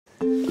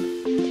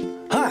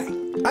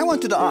I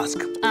wanted to ask.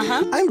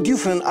 I'm due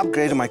for an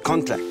upgrade on my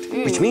contract,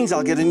 which means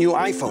I'll get a new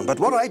iPhone. But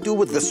what do I do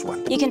with this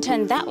one? You can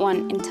turn that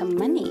one into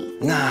money.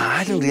 Nah,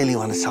 I don't really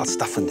want to sell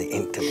stuff on the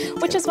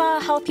internet. Which is why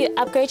I'll help you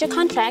upgrade your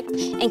contract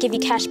and give you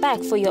cash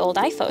back for your old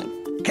iPhone.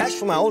 Cash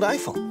for my old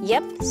iPhone?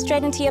 Yep,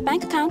 straight into your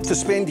bank account. To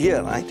spend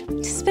here, right?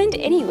 To spend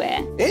anywhere.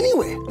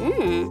 Anywhere?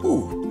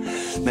 Ooh,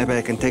 maybe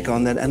I can take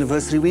on that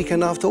anniversary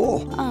weekend after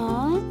all.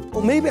 Aww.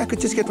 Or maybe I could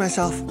just get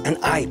myself an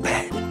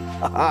iPad.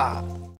 Ha-ha.